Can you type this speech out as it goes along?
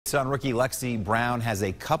Sun rookie Lexie Brown has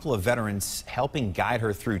a couple of veterans helping guide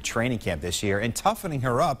her through training camp this year and toughening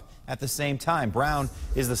her up at the same time. Brown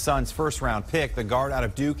is the Suns' first-round pick. The guard out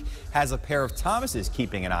of Duke has a pair of Thomases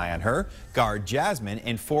keeping an eye on her, guard Jasmine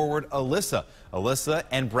and forward Alyssa. Alyssa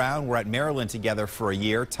and Brown were at Maryland together for a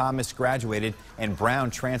year. Thomas graduated and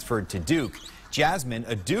Brown transferred to Duke. Jasmine,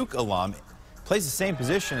 a Duke alum, plays the same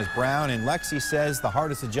position as Brown, and Lexie says the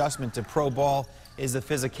hardest adjustment to pro ball is the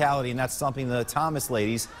physicality, and that's something the Thomas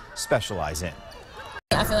ladies specialize in.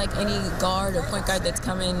 I feel like any guard or point guard that's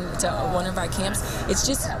coming to one of our camps, it's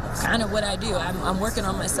just kind of what I do. I'm working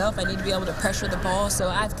on myself. I need to be able to pressure the ball, so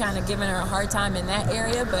I've kind of given her a hard time in that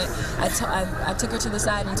area, but I took her to the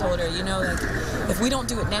side and told her, you know, like, if we don't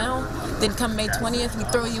do it now, then come May 20th, we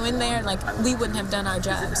throw you in there, like, we wouldn't have done our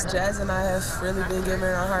jobs. Jazz and I have really been giving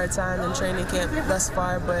her a hard time in training camp thus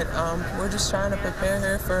far, but we're just trying to prepare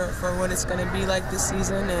her for what it's going to be like this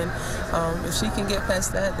season, and if she can get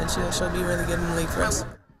past that, then she'll be really good in the league for us.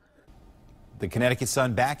 The Connecticut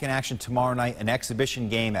Sun back in action tomorrow night, an exhibition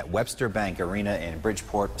game at Webster Bank Arena in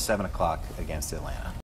Bridgeport, 7 o'clock against Atlanta.